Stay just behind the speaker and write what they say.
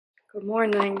Good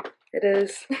morning. It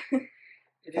is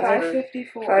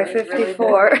 5:54.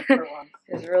 5:54.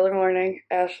 It's really morning.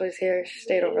 Ashley's here. She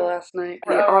stayed over last night.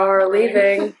 We are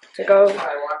leaving to go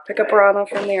pick up Irana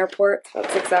from the airport. It's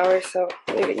about 6 hours, so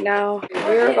leaving now.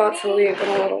 We're about to leave in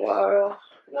a little while.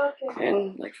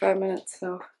 In like 5 minutes,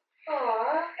 so.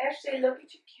 Aw, Ashley, look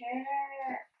at your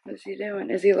cat. What's he doing?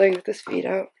 Is he laying with his feet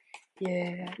out?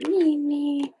 Yeah.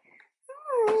 Mimi.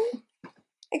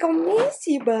 I gonna miss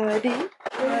you, buddy.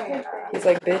 He's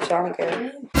like, bitch, I don't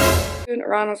care.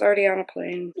 Irana's already on a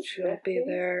plane. She'll be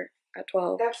there at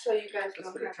 12. That's so you guys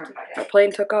don't have to. The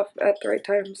plane took off at the right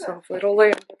time, so hopefully it'll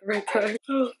land at the right time.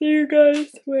 I'll see you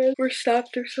guys when we're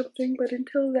stopped or something, but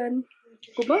until then,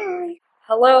 goodbye.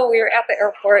 Hello, we are at the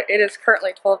airport. It is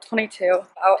currently 12:22,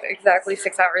 about exactly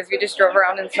 6 hours. We just drove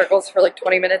around in circles for like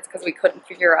 20 minutes because we couldn't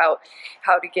figure out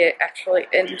how to get actually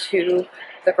into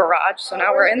the garage. So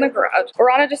now we're in the garage.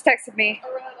 Irana just texted me.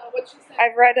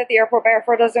 I've read at the airport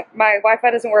my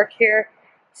Wi-Fi doesn't work here,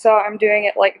 so I'm doing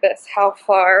it like this. How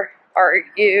far are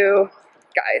you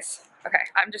guys? Okay,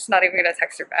 I'm just not even gonna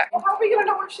text her back. Well, how are we gonna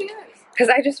know where she is? Because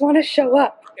I just want to show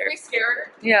up. Can we scare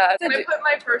her? Yeah. Can I put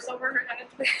my purse over her head?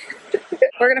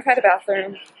 We're gonna find a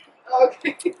bathroom.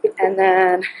 Okay. And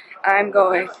then I'm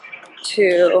going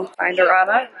to find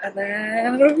Irana, and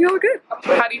then it'll be all good.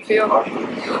 How do you feel?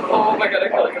 Oh my god, I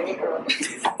feel like I'm a girl.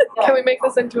 Can we make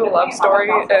this into a love story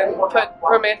and put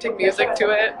romantic music to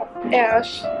it?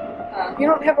 Ash, you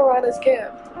don't have Irana's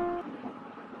gift.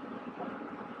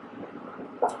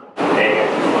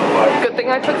 Good thing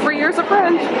I took 3 years of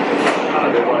French.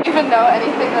 Even know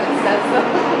anything that it says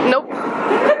though? Nope.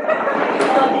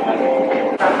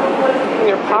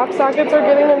 Your pop sockets are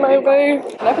getting in my way.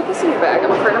 Can I put this in your bag?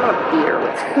 I'm afraid I'm gonna beer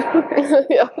with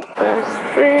Yeah.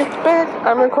 Backstreet Back.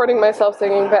 I'm recording myself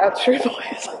singing Backstreet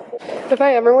Boys. If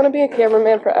I ever want to be a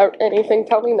cameraman for anything,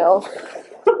 tell me no.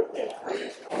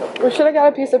 We should have got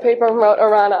a piece of paper and wrote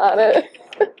Irana on it.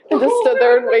 And just stood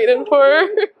there and waited for her.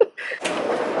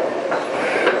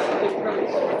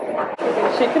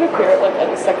 She could appear at like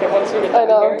any second once we get down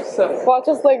here, so watch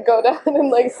us like go down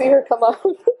and like see her come out.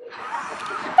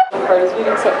 Heart is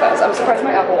beating so fast. I'm surprised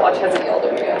my Apple Watch hasn't yelled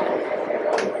at me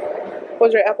yet.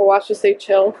 Was your Apple Watch to say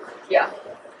chill? Yeah.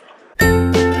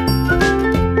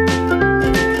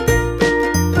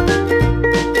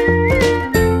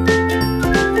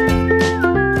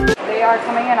 They are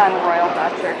coming in on Royal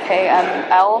Dutch or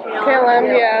KML.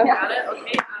 KLM, yeah. Got it?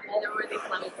 Okay. And then where are these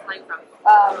lemons flying from?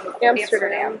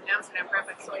 Amsterdam. Amsterdam,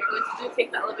 perfect. So what you're going to do, take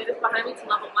the elevators behind me to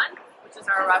level 1, which is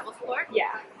our arrivals floor.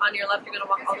 Yeah. On your left, you're going to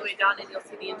walk all the way down and you'll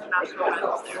see the international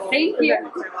arrivals there. Thank you.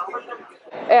 You're welcome.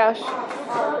 Ash,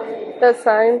 that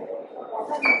sign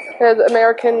has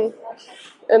American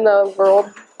in the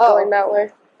world going that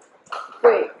way.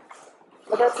 Wait.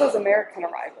 But that says American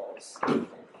arrivals.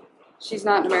 She's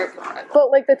not an American arrival. But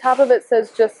like the top of it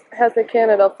says just has the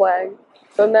Canada flag.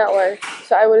 So in that way.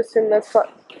 So I would assume that's what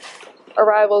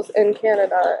arrivals in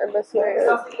Canada and this way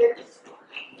is.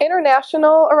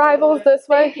 International arrivals this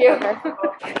way? Thank you.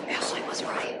 Okay. Ashley was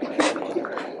right.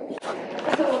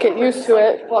 Get used to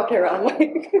it. Walking around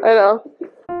like. I know.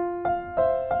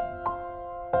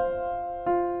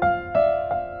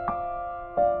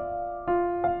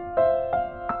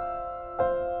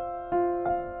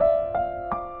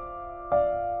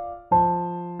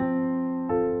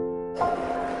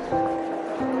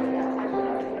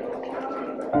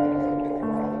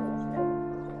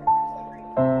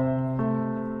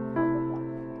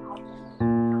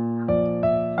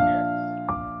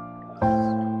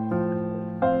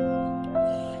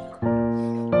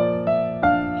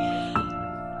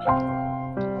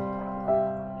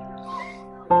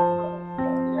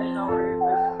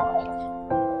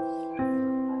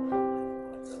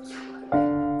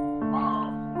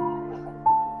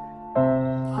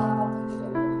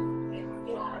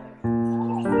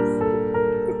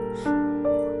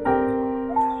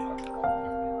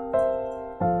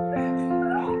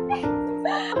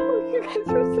 You guys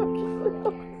are so cute.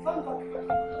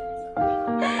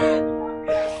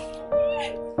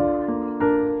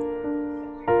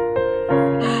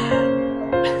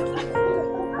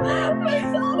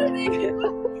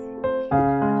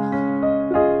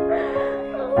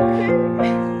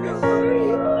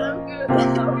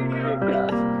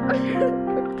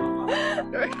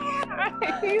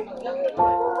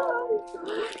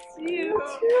 You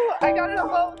too. I got it on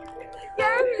both.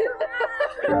 Yes.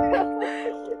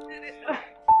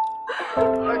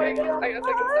 Okay, I guess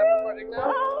I can stop recording now.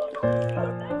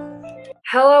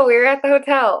 Hello, we're at the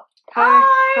hotel.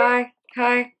 Hi.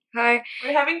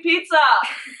 We're having pizza.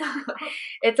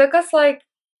 It took us like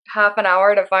half an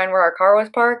hour to find where our car was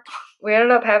parked. we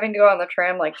ended up having to go on the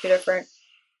tram like 2 different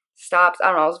stops. I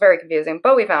don't know, it was very confusing,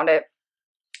 but we found it.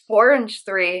 Orange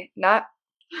 3, not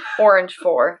Orange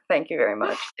 4. Thank you very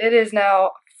much. It is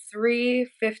now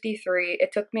 3:53.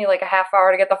 It took me like a half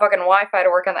hour to get the fucking Wi-Fi to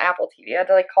work on the Apple TV. I had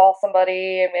to like call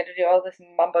somebody and we had to do all this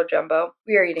mumbo jumbo.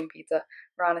 We are eating pizza.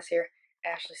 Rana's here.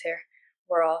 Ashley's here.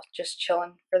 We're all just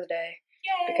chilling for the day.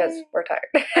 Yay. Because we're tired.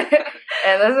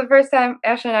 And this is the first time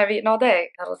Ashley and I have eaten all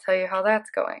day. That'll tell you how that's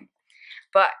going.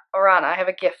 But Irana, I have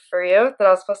a gift for you that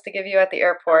I was supposed to give you at the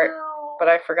airport, but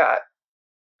I forgot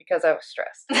because I was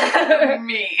stressed.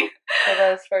 Me. So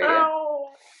that was for you. Oh,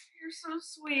 you're so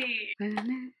sweet.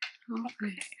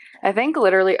 Okay. I think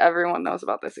literally everyone knows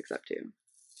about this except you.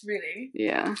 Really?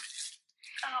 Yeah.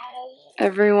 Oh.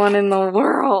 Everyone in the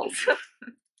world.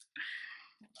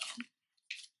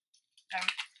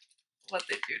 What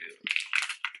did you do?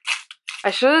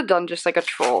 I should have done just like a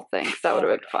troll thing, because that would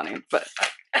have been funny, but...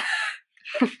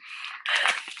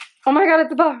 Oh my god,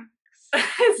 it's a box!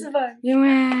 It's a box. You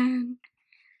win!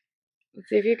 Let's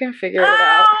see if you can figure it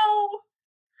out.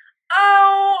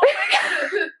 Oh!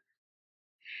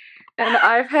 And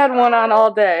I've had one on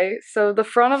all day, so the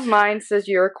front of mine says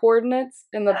your coordinates,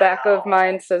 and the back of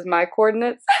mine says my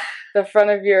coordinates. The front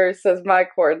of yours says my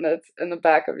coordinates, and the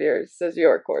back of yours says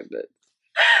your coordinates.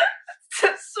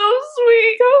 That's so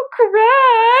sweet. Don't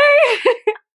cry!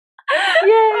 Yay!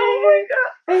 Oh my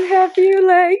god. I'm happy you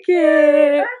like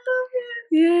it. I love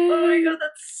it. Yay! Oh my god,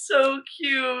 that's so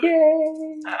cute.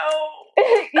 Yay! Ow.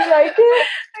 You like it?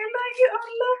 I like it. I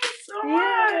love it so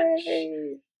much.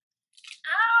 Yay!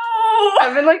 Ow.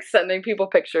 I've been like sending people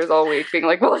pictures all week, being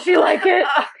like, "Will she like it?"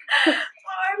 Oh, I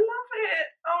love it.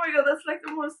 Oh my god, that's like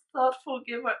the most thoughtful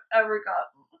gift I've ever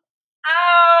gotten.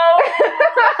 Ow!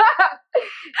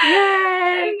 Yay!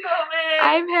 I love it.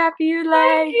 I'm happy you like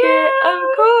Thank you. it. Of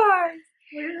course.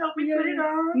 Will you help me put it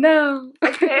on? No.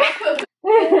 Okay.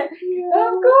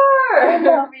 Of course. I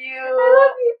love you. I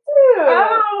love you too.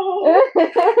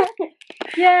 Ow!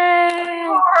 Yay!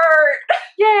 Heart.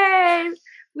 Yay!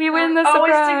 We win the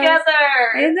Always surprise. together.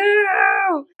 I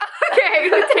know.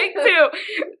 Okay, take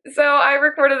 2. So I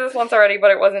recorded this once already,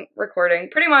 but it wasn't recording.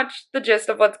 Pretty much the gist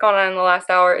of what's gone on in the last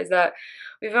hour is that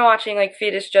we've been watching like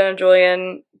Fetus Jenna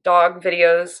Julian dog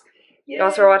videos. We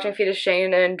also were watching Fetus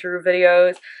Shane and Drew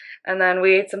videos. And then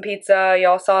we ate some pizza.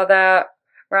 Y'all saw that.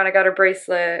 Rana got her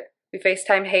bracelet. We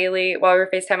FaceTimed Haley. While we were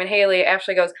FaceTiming Haley,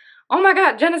 Ashley goes, "Oh my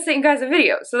god, Jenna's sent you guys a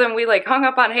video." So then we like hung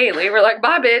up on Haley. We're like,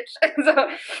 "Bye, bitch." So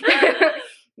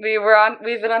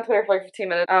we've been on Twitter for like 15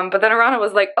 minutes. But then Irana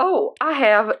was like, "Oh, I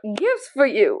have gifts for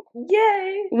you."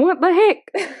 Yay! What the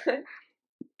heck?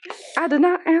 I did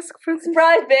not ask for this.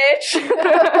 Surprise,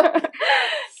 bitch!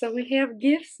 So we have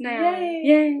gifts now. Yay.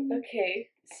 Yay. Okay,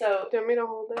 so Do you want me to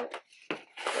hold it?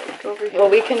 Like, over here. Well,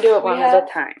 we can do it one at a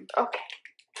have- time. Okay.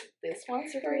 this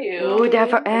one's for you. Ooh, that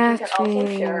for You can also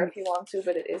Ashley. share if you want to,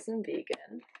 but it isn't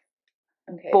vegan.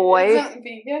 Okay. Boy, Isn't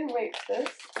vegan? Wait, this?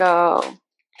 go.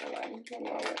 Hold on.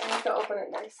 I have to open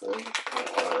it nicely.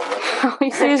 You I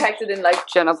see packed it in like.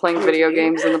 Jenna playing video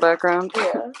games in the background.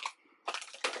 Yeah.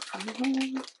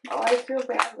 Oh, I feel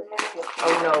bad.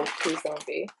 Oh no, please don't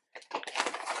be.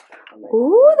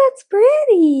 Ooh, that's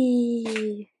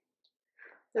pretty.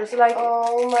 There's like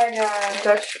Oh my god.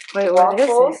 Dutch Wait, what is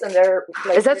waffles, it? and they're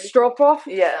like. Is that really- stroopwafel?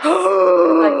 Yeah.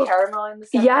 Like like caramel in the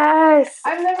center. yes.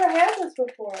 I've never had this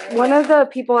before. One of the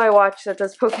people I watch that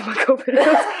does Pokemon Go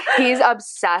videos, he's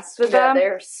obsessed with Yeah, them.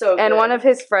 they're so good. And one of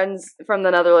his friends from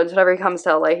the Netherlands, whenever he comes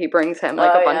to LA, he brings him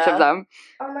like Oh, a bunch yeah. of them.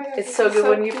 Oh my god. It's this so is good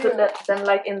when you cute. put them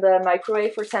like in the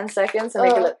microwave for 10 seconds and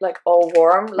make it like all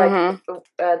warm, like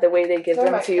the way they give They're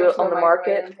them my- to you there's on no the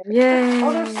market. microwave. Yay.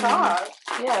 Oh, they're soft.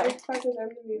 I Yeah, expected them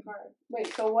to be hard.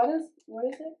 Wait, so what is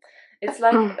it? it's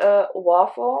like a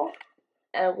waffle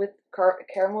with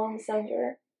caramel in the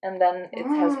center, and then it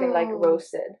has been like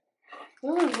roasted.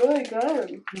 This is really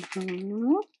good.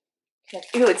 Mhm. Like,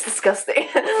 ew, it's disgusting.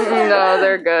 No,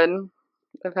 they're good.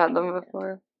 I've had them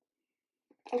before.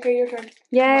 Okay, your turn.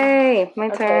 Yay, my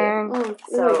Okay. turn. Oh,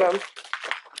 So- really good.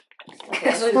 Okay,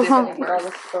 let's do this one first.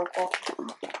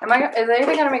 Is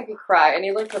anything gonna make me cry? I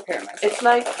need to like prepare myself. It's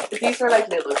like these are like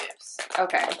little gifts.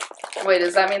 Okay. Wait,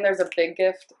 does that mean there's a big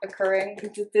gift occurring?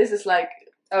 This is like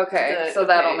Okay, so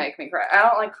that'll okay. make me cry. I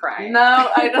don't like crying. no,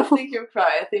 I don't think you'll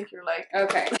cry. I think you're like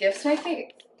Okay. Gifts make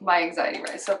me my anxiety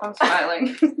rise, so if I'm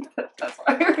smiling, that's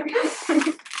why.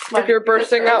 If you're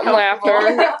bursting out in laughter.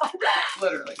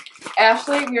 Literally.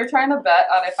 Ashley, we were trying to bet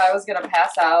on if I was gonna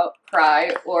pass out,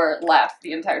 cry, or laugh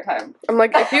the entire time. I'm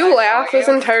like, if you I laugh saw this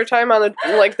you. entire time on the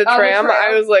On the tram, I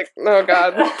tram. was like, oh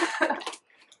god.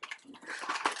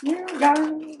 You got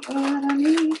what I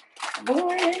need.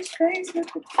 Boy, it's crazy.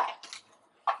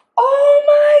 Oh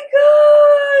my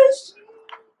gosh!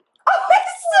 Oh,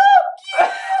 it's so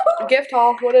cute! Gift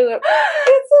haul. What is it?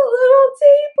 It's a little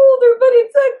tape holder, but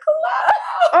it's a cloud.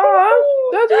 Oh,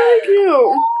 that's really cute.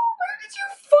 Where did you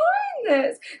find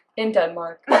this? In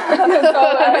Denmark.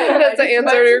 That's the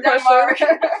answer to your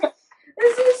question.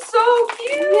 This is so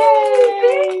cute. Yay.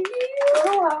 Thank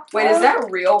you. Wait, is that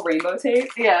real rainbow tape?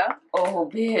 Yeah. Oh,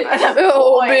 bitch.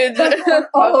 Oh, bitch.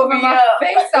 All over me my up.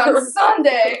 face on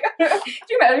Sunday. Do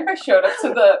you imagine if I showed up to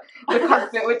the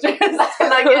carpet with just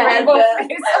Like a a rainbow headband.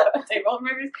 face on a table?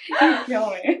 Maybe you'd kill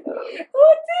me.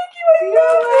 Oh, thank you.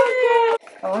 I love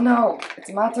it. Oh no,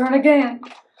 it's my turn again.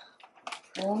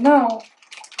 Oh no.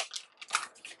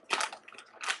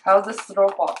 How's the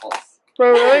stroopwafels?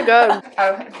 We're really good.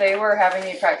 They were having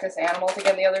me practice animals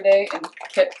again the other day, and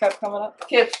Kip kept coming up.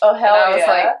 Kip. Oh, hell And I was yeah.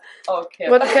 like, oh, Kip.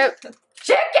 What's Kip?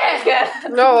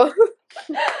 Chicken! No.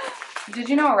 Did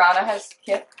you know Irana has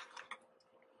Kip?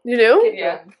 You do?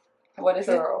 Yeah. What is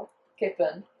Girl.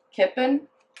 Kippen. it? Kippen?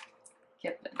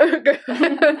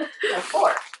 Kippen. Of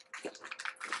course.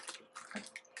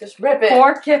 Just rip it.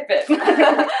 Poor Kippen.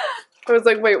 I was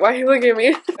like, wait, why are you looking at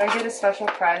me? I get a special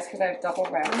prize because I have double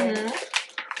wrapping.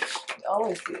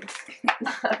 Always do.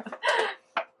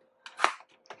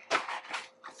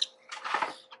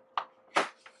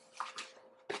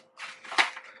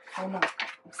 Oh no,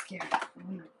 I'm scared. Oh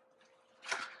no.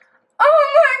 Oh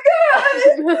my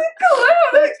god!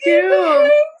 That's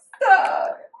cute.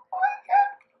 Stop.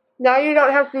 Now you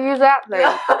don't have to use that thing.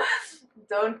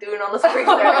 Don't do it on the screen.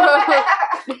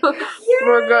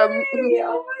 We're good.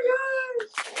 Oh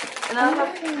my And I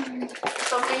have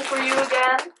something for you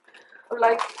again. Or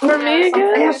like For me something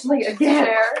again? Ashley again.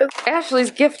 share.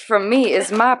 Ashley's gift from me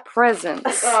is my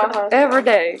presence. Every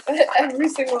day. Every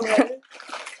single day.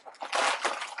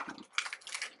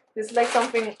 This is like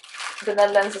something the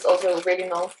Netherlands is also really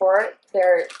known for.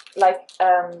 They're like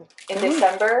in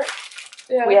December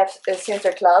Yeah. we have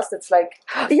Sinterklaas. That's like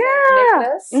Yeah.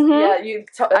 Nicholas. Mhm. Yeah, you.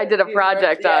 I did a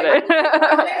project on it.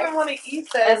 I don't even want to eat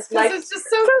this It's because like- it's just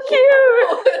so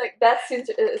Cute. Like that's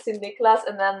Saint Nicholas,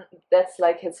 and then that's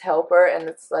like his helper, and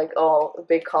it's like all a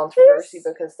big controversy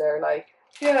because they're like,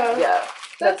 Yeah. yeah,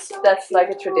 That's so that's like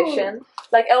a cute. tradition,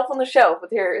 like Elf on the Shelf, but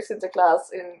here is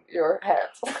Sinterklaas in your head,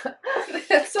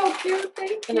 That's so cute.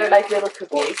 Thank you. and they're like little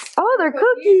cookies. Oh, they're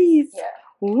cookies.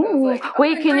 Yeah. Ooh. like, oh,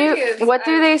 Wait, can you? ingredients. What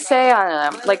do I they don't say know. on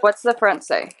them? Like, what's the front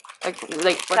say? Like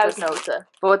what does? Kruidnoten.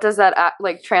 But what does that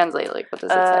like translate? Like, what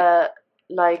does it say?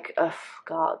 Like Uh,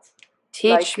 God,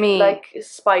 Teach like, me. like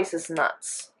spices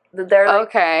nuts. They're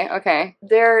like Okay.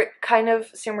 they're kind of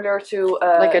similar to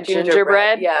Like a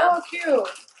gingerbread? Yeah. Oh, cute.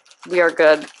 We are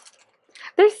good.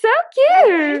 They're so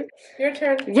cute. Your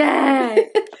turn. Yeah.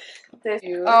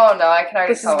 You. Oh no, I can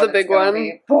already This tell is what the big it's gonna one.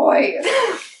 be. Boy.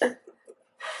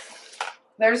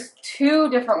 There's two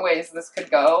different ways this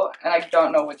could go, and I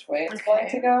don't know which way it's going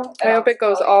to go. I hope it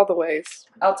goes all the ways.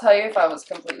 I'll tell you if I was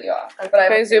completely off. But I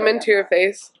Can I have zoom into your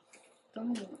face?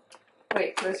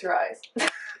 Wait, close your eyes.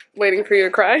 Waiting for you to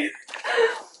cry.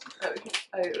 I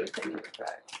was thinking of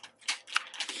that.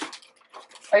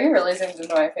 Are you really zoomed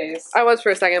into my face? I was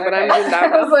for a second, but I'm Okay. zoomed out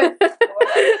I was now. like,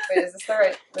 wait, is this the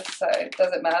right this side?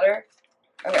 Does it matter?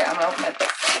 Okay, I'm gonna open it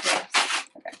this side.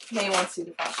 Okay. Now you want to see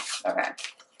the front. Okay.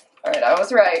 Alright, I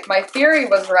was right. My theory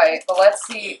was right, but let's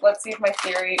see if my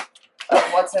theory of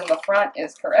what's in the front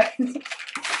is correct.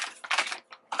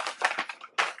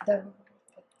 Dun,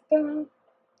 dun.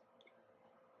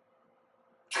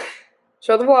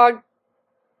 Show the vlog.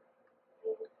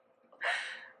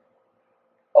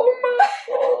 Oh my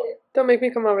god. Don't make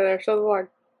me come over there. Show the vlog.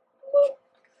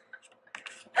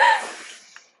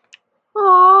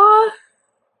 Aww.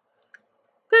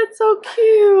 That's so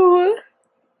cute.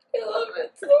 I love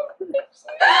it so much.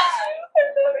 I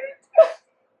love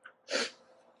it.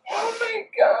 Oh my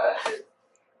god.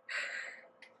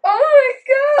 Oh my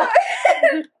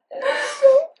god. It's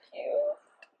so cute.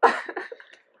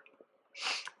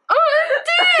 Oh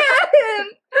damn!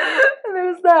 And there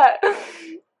was that.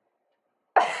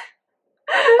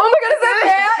 Oh my god, is that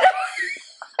that?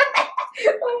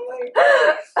 Oh my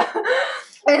god.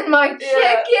 And my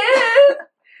chicken!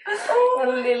 Oh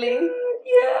And Lily.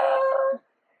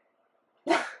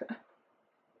 Yeah.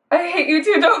 I hate you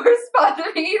two. Don't respond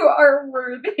to me. You are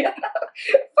worthy enough.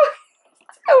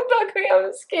 I'm not going.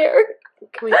 I'm scared.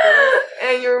 Can we go?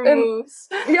 And your And- moves.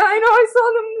 Yeah, I know. I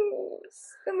saw the moves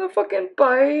and the fucking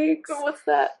bikes What's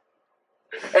that?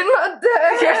 and my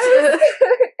dad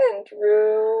and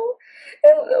Drew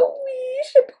and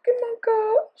Louise and Pokemon Go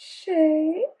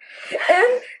Shay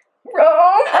and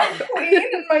Rome and queen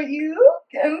and my youth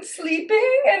and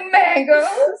sleeping and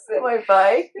mangoes and My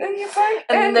bike. and your bike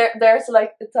And there's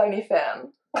like a tiny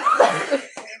fan.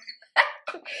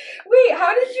 Wait,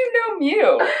 how did you know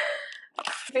Mew?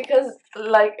 Because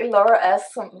like Laura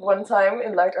asked one time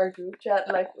in like our group chat,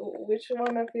 like, which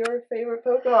one of your favorite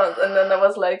Pokemon? And then there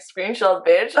was like screenshot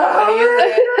bitch. Oh You my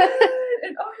said- god!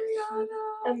 And Ariana.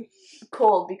 and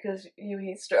cold because you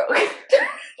heat stroke.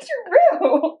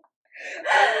 True.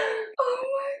 Oh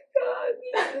my god,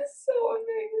 this is so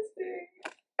amazing.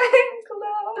 I'm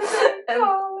glad. And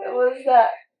what was that?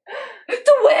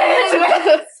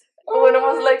 Twins. When I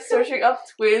was like searching up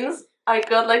twins, I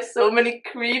got like so many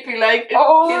creepy like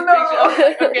Oh, kid no. pictures. I was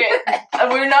like,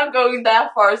 okay, we're not going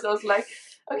that far. So I was like,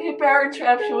 okay, Parent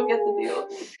Trap, she will get the deal.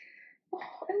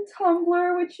 And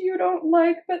Tumblr, which you don't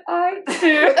like, but I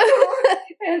do.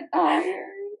 And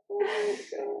iron. Oh my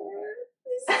god.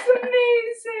 This is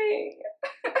amazing.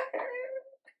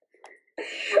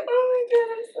 Oh my god,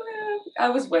 I'm so happy. I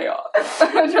was way off. I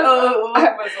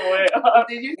was way off.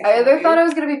 Did you? I either thought it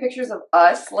was gonna be pictures of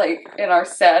us, like, in our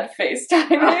sad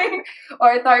FaceTiming, or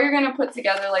I thought you were gonna put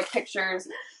together, like, pictures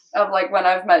of, like, when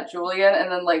I've met Julian,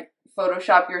 and then, like,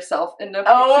 Photoshop yourself into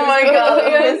pictures Oh my of god,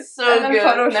 Julian, that was so and then good.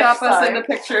 Photoshop Next us time. into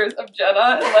pictures of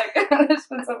Jenna, and, like, this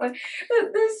was something.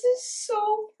 This is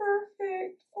so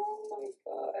perfect. Oh my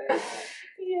god.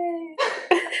 Yay.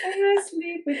 I'm gonna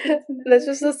sleep with it tonight. That's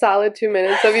just a solid 2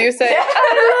 minutes of you saying, Yeah. I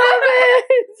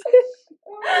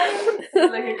love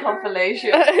It's like a compilation.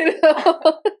 it. I know.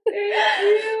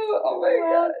 Thank you. Oh my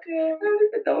god. I don't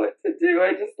even know what to do.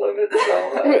 I just love it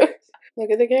so much.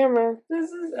 Look at the camera. This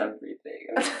is everything.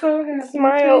 I'm so happy.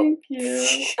 Smile. Thank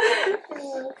you.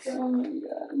 Oh my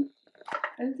god.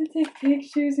 I have to take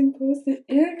pictures and post it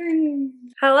everywhere.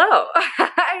 Hello!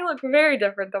 I look very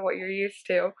different than what you're used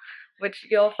to, which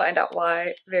you'll find out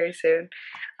why very soon.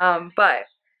 But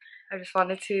I just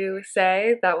wanted to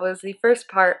say that was the first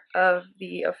part of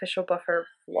the official Buffer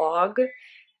vlog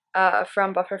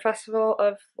from BufferFestival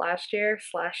of last year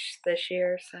 / this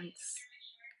year, since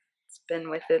it's been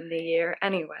within the year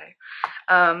anyway.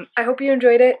 I hope you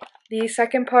enjoyed it. The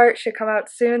second part should come out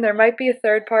soon. There might be a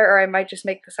third part, or I might just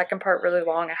make the second part really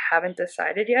long. I haven't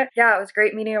decided yet. Yeah, it was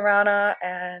great meeting Irana,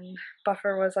 and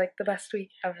Buffer was like the best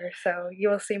week ever, so you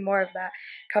will see more of that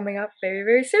coming up very,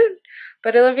 very soon.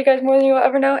 But I love you guys more than you will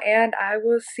ever know, and I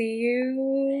will see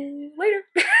you later.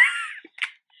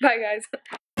 Bye, guys.